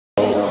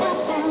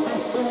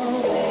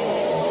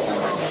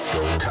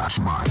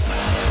Flashback.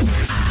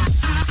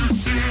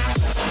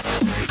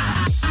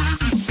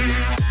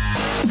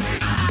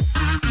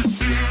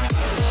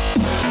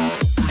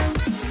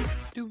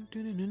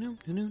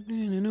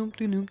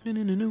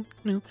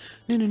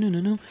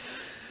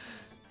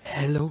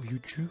 Hello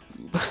YouTube.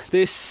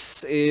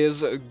 This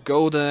is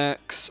Golden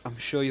Axe. I'm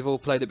sure you've all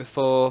played it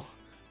before.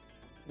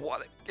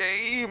 What a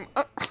game!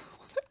 What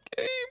a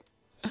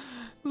game!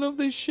 Love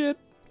this shit.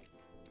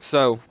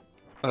 So,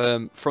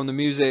 from the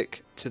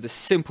music to the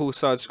simple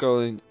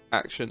side-scrolling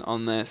action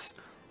on this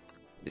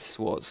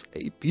was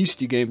a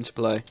beastie game to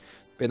play.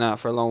 Been out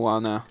for a long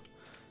while now.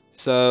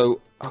 So,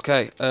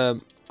 okay,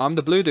 I'm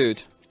the blue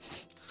dude.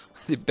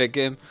 The big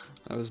game.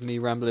 That was me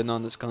rambling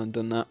on. That's kind of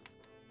done that.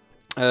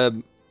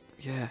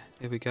 Yeah,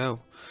 here we go.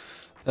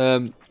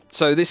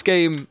 So this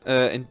game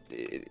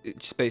it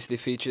just basically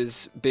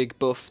features big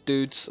buff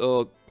dudes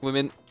or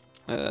women.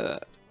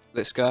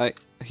 This guy,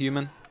 a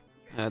human.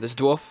 This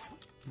dwarf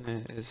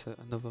is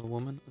another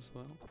woman as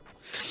well.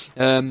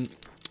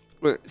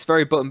 Well, it's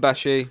very button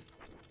bashy.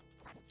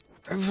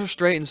 Very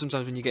frustrating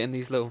sometimes when you get in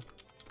these little.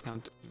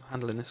 I'm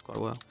handling this quite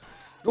well.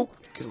 Oh,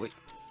 get away.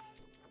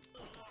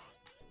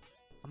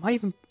 Am I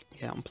even?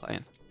 Yeah, I'm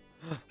playing.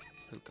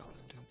 Little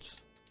goblin dudes.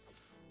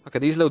 Okay,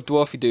 these little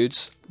dwarfy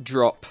dudes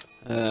drop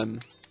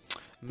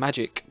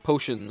magic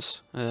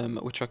potions,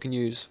 which I can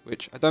use,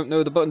 which I don't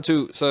know the button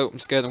to, so I'm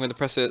scared I'm going to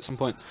press it at some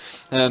point.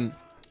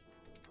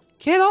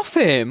 Get off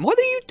him! What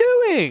are you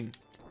doing?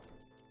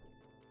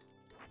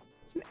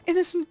 It's an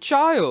innocent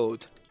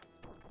child.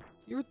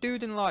 You're a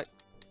dude in like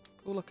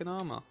cool looking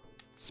armor,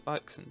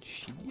 spikes and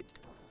shit.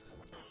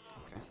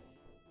 Okay.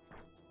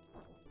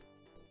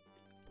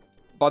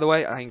 By the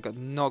way, I ain't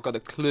not got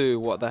a clue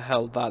what the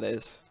hell that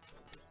is.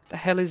 The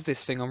hell is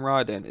this thing I'm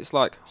riding? It's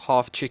like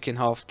half chicken,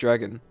 half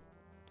dragon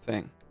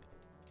thing.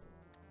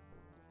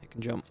 You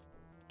can jump,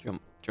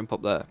 jump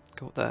up there.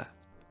 Go up there.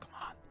 Come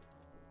on.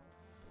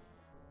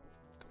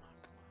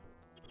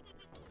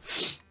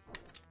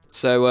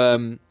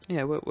 So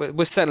yeah,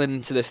 we're settling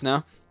into this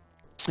now.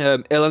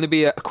 It'll only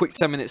be a quick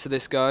 10 minutes of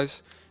this,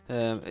 guys.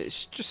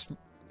 It's just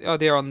the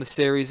idea on the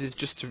series is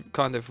just to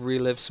kind of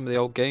relive some of the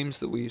old games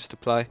that we used to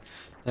play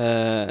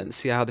and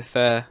see how they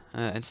fare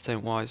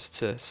entertainment-wise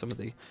to some of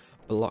the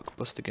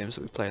blockbuster games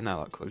that we play now,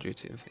 like Call of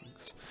Duty and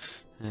things.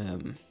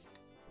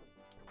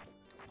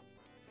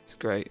 It's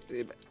great.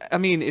 I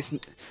mean,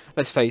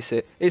 let's face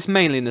it, it's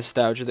mainly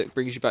nostalgia that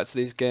brings you back to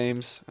these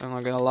games. I'm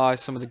not gonna lie,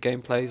 some of the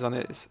gameplays on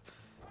it is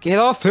get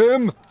off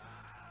him.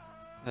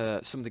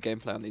 Some of the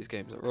gameplay on these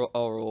games are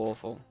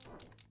awful,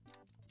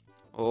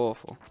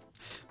 awful,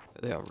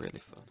 but they are really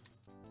fun.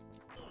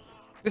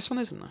 This one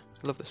isn't there.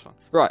 I love this one.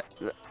 Right,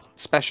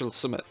 special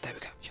summit. There we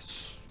go.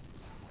 Yes.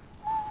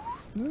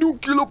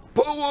 Nuclear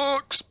power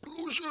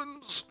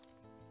explosions!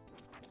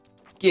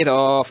 Get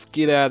off!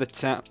 Get out of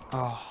town!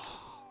 Oh,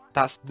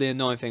 that's the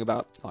annoying thing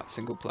about like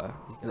single player.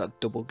 You get that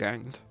double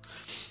ganged.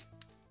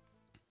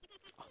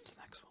 On to the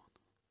next one.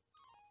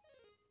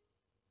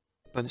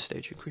 Bonus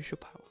stage, increase your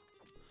power.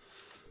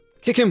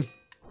 Kick him!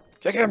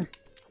 Kick him!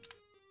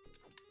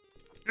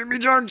 Give me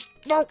chance!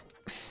 No!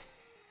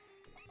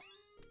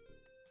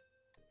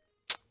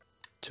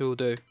 Two will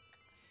do.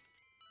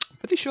 I'm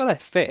pretty sure they're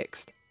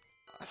fixed.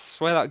 I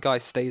swear that guy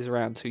stays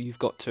around till you've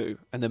got two,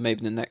 and then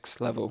maybe the next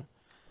level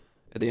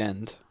at the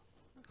end.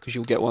 Because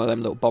you'll get one of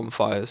them little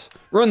bonfires.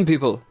 Run,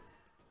 people!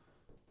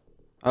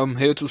 I'm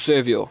here to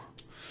save you.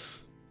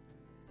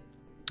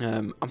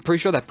 I'm pretty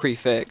sure they're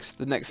pre-fixed.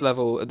 The next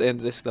level, at the end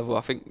of this level,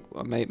 I think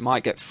I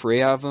might get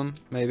 3 out of them,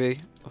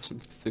 maybe. Or some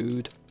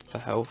food for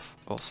health,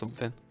 or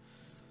something.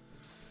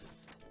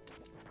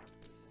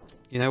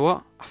 You know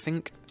what? I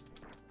think...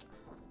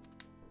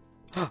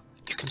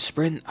 you can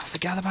sprint! I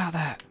forgot about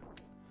that!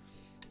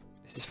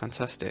 This is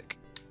fantastic.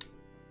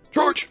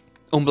 George!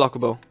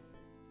 Unblockable.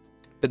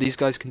 But these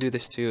guys can do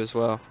this too as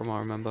well, from what I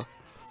remember.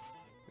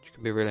 Which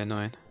can be really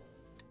annoying.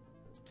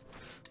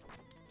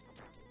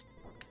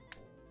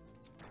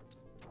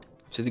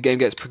 So the game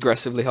gets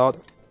progressively hard.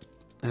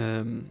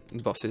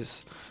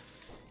 Bosses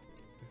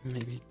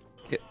maybe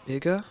get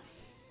bigger?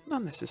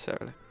 Not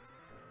necessarily.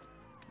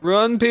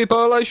 Run,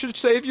 people! I should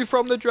save you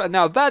from the dragon.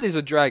 Now that is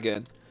a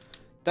dragon.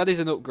 That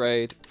is an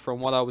upgrade from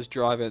what I was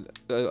driving,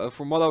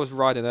 from what I was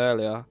riding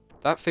earlier.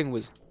 That thing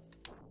was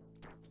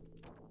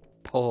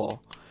poor.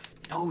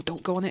 No,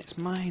 don't go on it. It's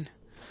mine.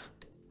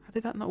 How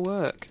did that not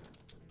work?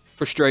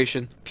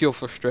 Frustration, pure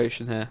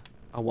frustration here.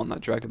 I want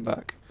that dragon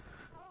back.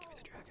 Give me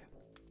the dragon.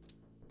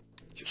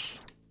 Yes.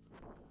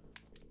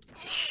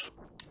 Yes.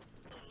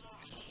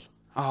 Yes.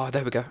 Oh,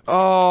 there we go.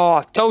 Oh,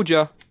 I told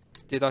you.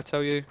 Did I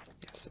tell you?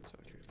 Yes, I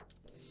told you.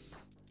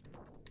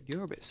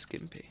 You're a bit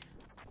skimpy.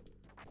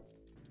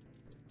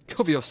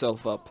 Cover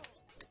yourself up.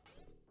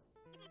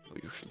 Or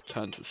you shall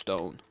turn to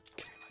stone.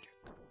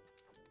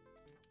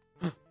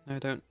 No,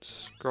 don't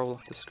scroll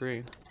off the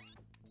screen.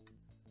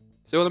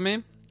 See what I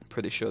mean? I'm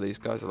pretty sure these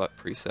guys are like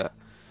preset.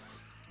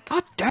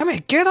 God damn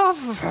it, get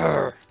off of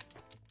her!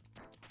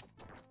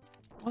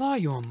 What are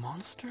you, a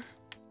monster?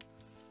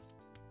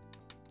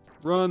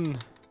 Run!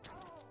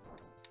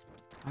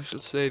 I shall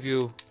save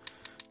you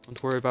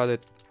Don't worry about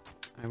it.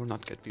 I will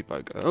not get beat by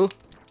a girl.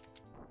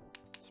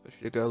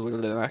 Especially a girl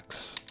with an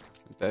axe.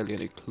 And barely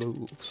any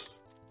clothes.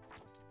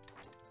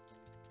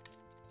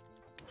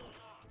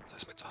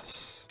 That's my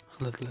toss.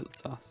 Little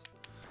toss.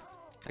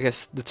 I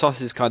guess the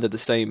toss is kind of the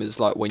same as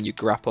like when you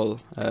grapple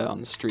on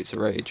the Streets of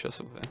Rage or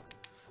something.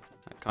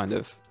 That kind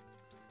of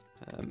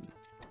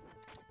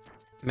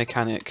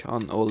mechanic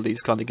on all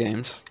these kind of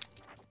games.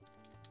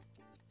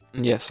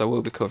 And yes, I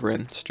will be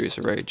covering Streets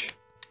of Rage.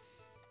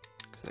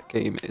 Because that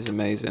game is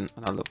amazing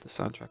and I love the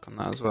soundtrack on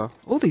that as well.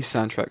 All these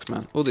soundtracks,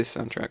 man. All these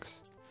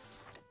soundtracks.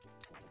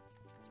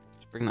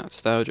 Just bring that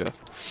nostalgia.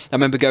 I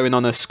remember going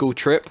on a school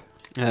trip.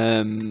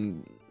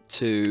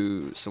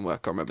 To somewhere, I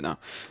can't remember now,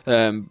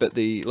 but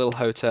the little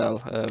hotel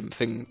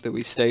thing that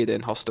we stayed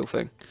in, hostel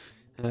thing,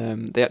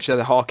 they actually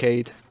had a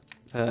arcade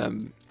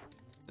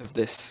of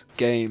this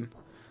game,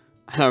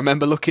 and I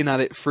remember looking at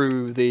it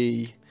through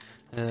the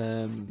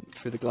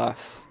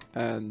glass,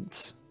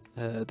 and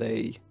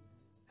they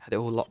had it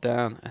all locked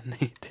down, and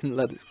they didn't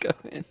let us go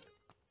in.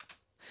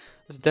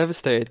 I was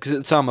devastated because at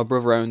the time my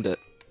brother owned it.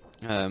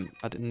 I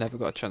never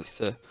got a chance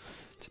to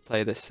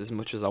play this as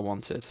much as I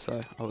wanted, so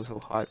I was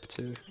all hyped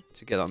to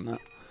get on that.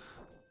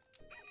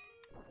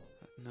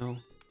 But no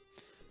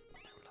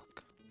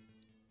luck.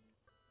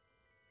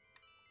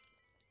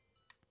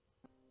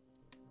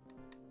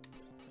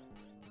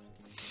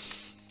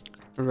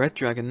 A red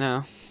dragon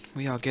now.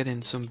 We are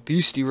getting some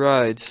beastie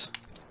rides.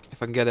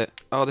 If I can get it.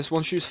 Oh, this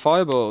one shoots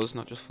fireballs,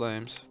 not just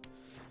flames.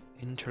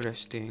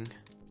 Interesting.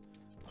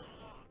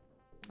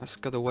 That's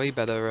got a way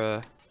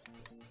better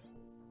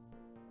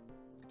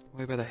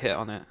hit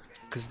on it.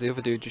 Because the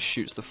other dude just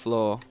shoots the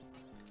floor.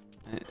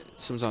 It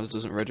sometimes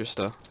doesn't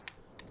register.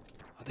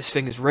 Oh, this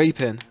thing is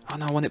raping. Oh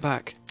no, I want it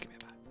back. Give me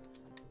it back.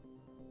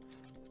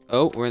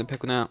 Oh, we're in a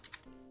pickle now.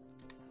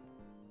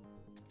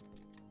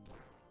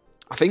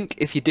 I think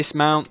if you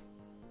dismount...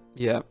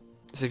 Yeah.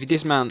 So if you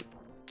dismount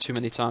too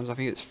many times, I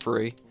think it's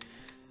free.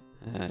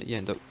 You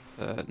end up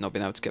not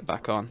being able to get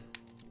back on.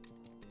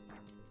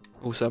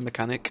 Also a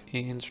mechanic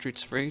in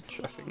Streets of Rage,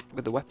 I think,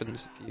 with the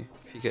weapons.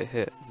 If you get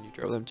hit and you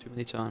drop them too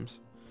many times.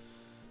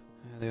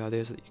 The idea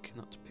is that you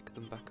cannot pick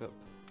them back up.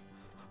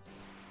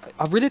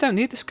 I really don't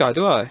need this guy,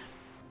 do I?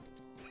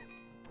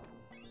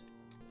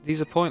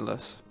 These are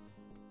pointless.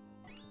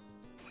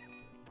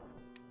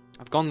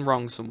 I've gone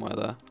wrong somewhere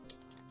there.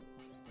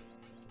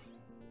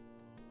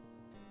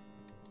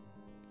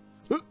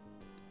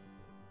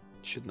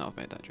 Should not have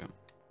made that jump.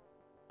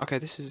 Okay,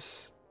 this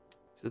is...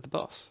 Is it the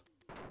boss?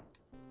 This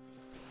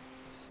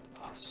is the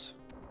boss.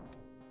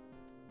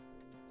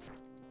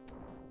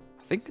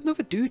 I think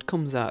another dude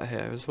comes out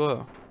here as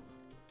well.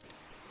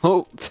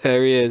 Oh,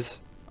 there he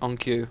is. On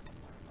cue.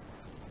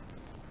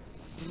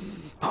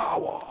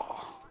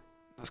 Oh,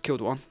 that's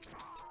killed one.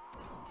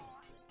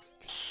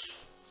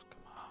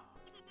 Come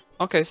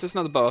on. Okay, so it's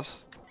not the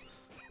boss.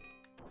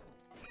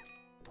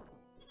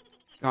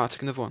 Oh, I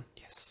took another one.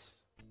 Yes.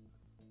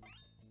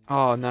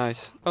 Oh,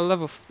 nice. Oh,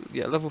 level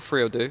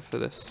 3 will do for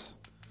this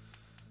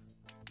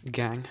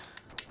gang.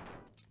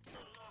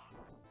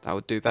 That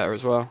would do better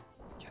as well.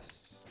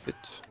 Yes. Good.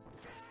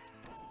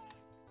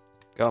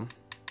 Gone.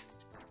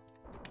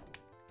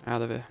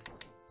 Out of here.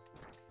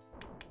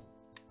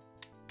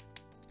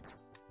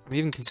 I'm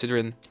even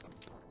considering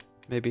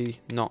maybe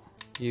not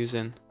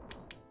using...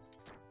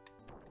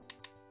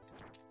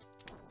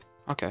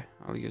 Okay,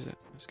 I'll use it.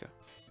 Let's go.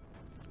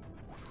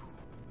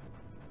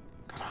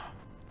 Come on.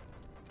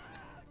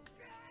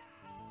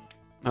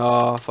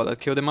 Oh, I thought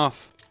that killed him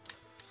off.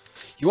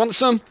 You want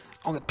some?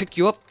 I'm gonna pick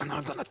you up and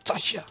I'm gonna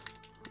toss you.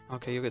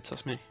 Okay, you're gonna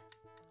toss me.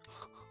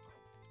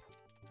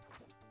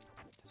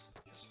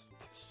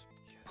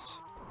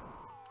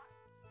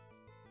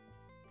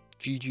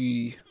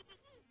 GG.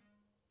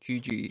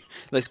 GG.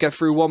 Let's get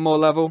through one more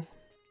level.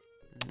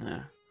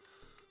 Nah.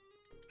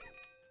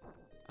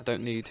 I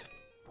don't need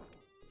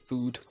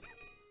food.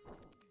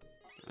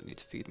 You don't need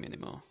to feed me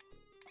anymore.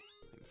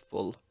 I'm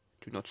full.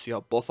 Do not see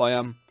how buff I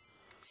am.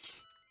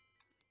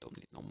 Don't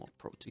need no more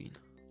protein.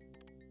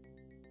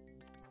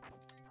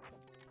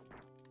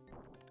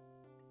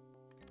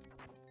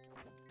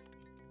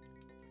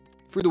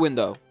 Through the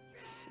window.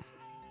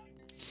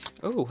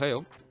 Oh, hey.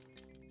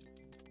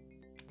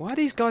 Why are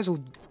these guys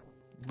all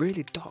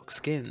really dark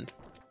skinned?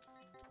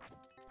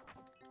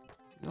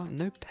 Like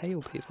no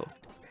pale people.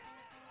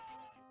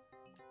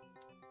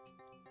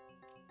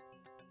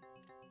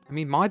 I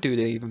mean, my dude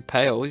ain't even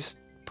pale, he's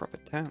proper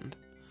tanned.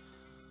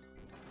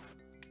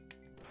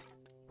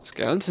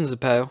 Skeletons are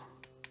pale.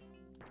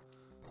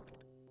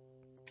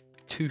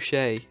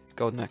 Touche,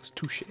 Golden Axe,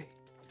 touche.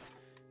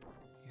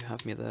 You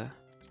have me there.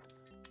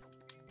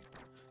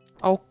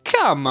 Oh,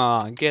 come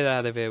on! Get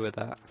out of here with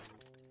that.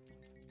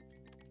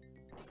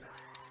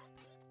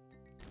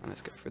 And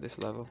let's go through this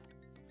level.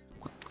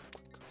 Quick, quick,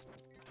 quick.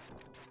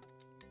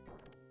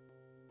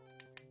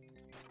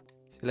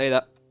 See you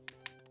later.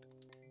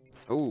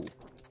 Oh.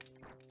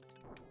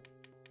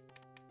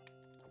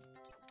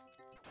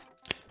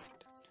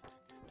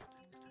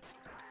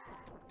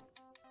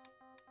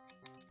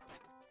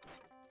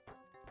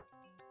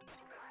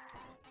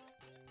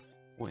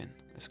 win.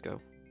 Let's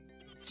go.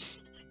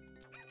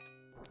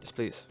 Yes,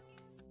 please.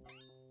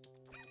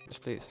 Yes,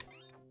 please.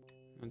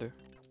 I do.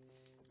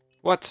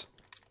 What?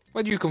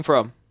 Where do you come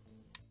from?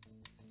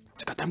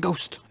 It's a goddamn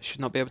ghost. I should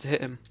not be able to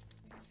hit him.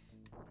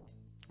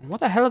 What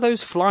the hell are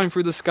those flying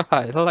through the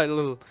sky? They're like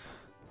little...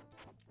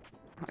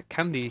 like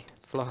candy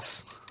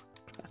floss.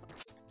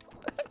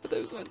 What are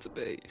those meant to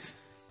be?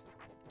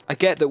 I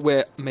get that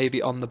we're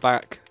maybe on the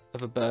back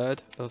of a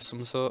bird of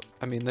some sort.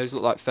 I mean, those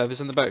look like feathers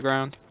in the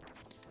background.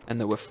 And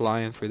that we're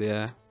flying through the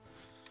air.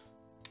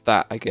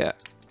 That I get.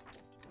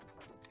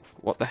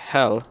 What the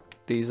hell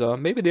these are?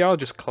 Maybe they are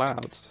just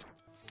clouds.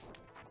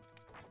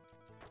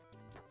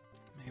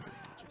 Maybe they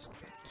are just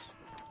clouds.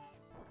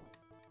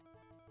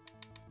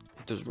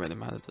 It doesn't really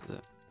matter, does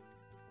it?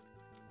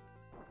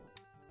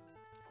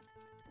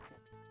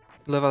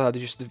 Love how they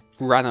just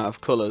ran out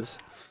of colours.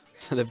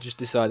 So they've just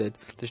decided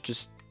to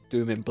just do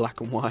them in black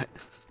and white.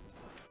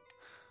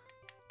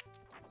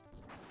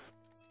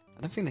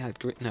 I don't think they had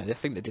green. No, I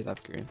think they did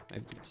have green.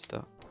 Maybe we can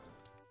start.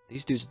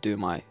 These dudes do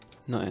my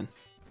nothing.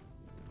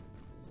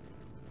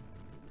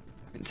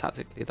 I think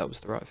tactically that was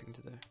the right thing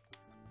to do.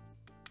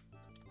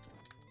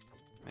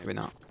 Maybe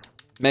not.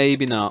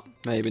 Maybe not.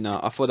 Maybe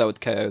not. I thought I would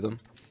KO them.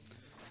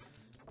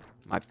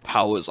 My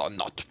powers are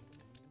not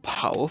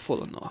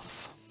powerful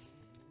enough.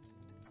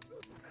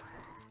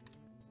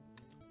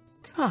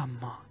 Come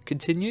on.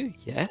 Continue?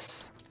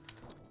 Yes.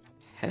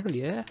 Hell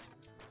yeah.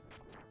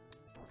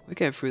 We're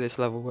getting through this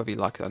level whether you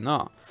like it or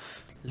not.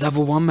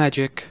 Level 1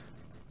 magic.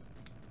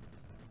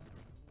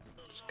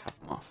 Just cap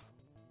them off.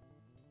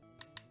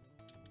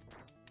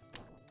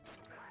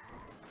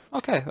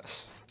 Okay,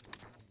 that's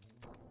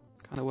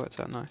kind of worked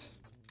out nice.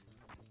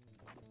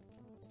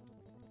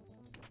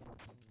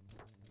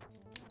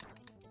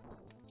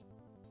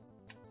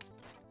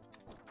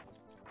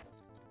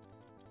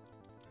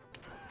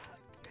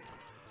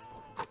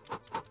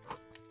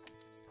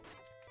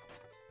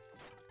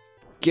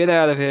 Get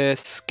out of here,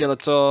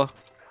 Skeletor.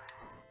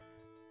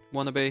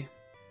 Wannabe.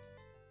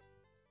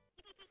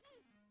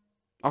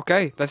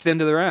 Okay, that's the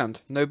end of the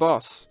round. No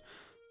boss.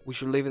 We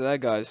should leave it there,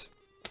 guys.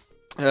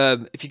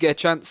 If you get a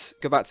chance,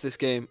 go back to this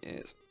game.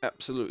 It's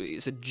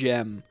a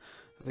gem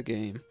of a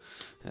game.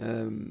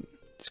 From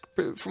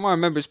what I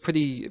remember, it's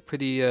pretty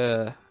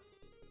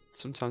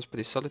sometimes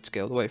pretty solid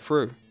scale the way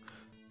through.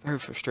 Very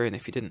frustrating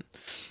if you didn't.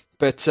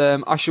 But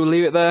I shall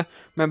leave it there.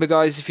 Remember,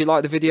 guys, if you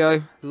like the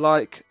video,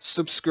 like,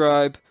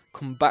 subscribe.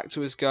 Come back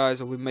to us,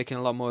 guys. I'll be making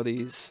a lot more of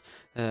these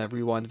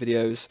rewind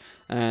videos,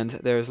 and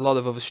there's a lot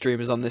of other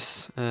streamers on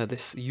this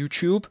this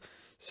YouTube.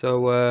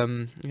 So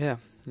yeah,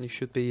 you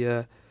should be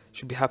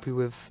happy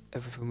with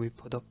everything we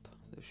put up.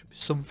 There should be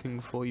something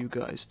for you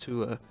guys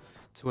to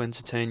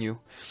entertain you.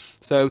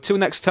 So till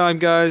next time,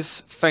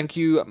 guys. Thank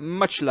you.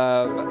 Much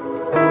love.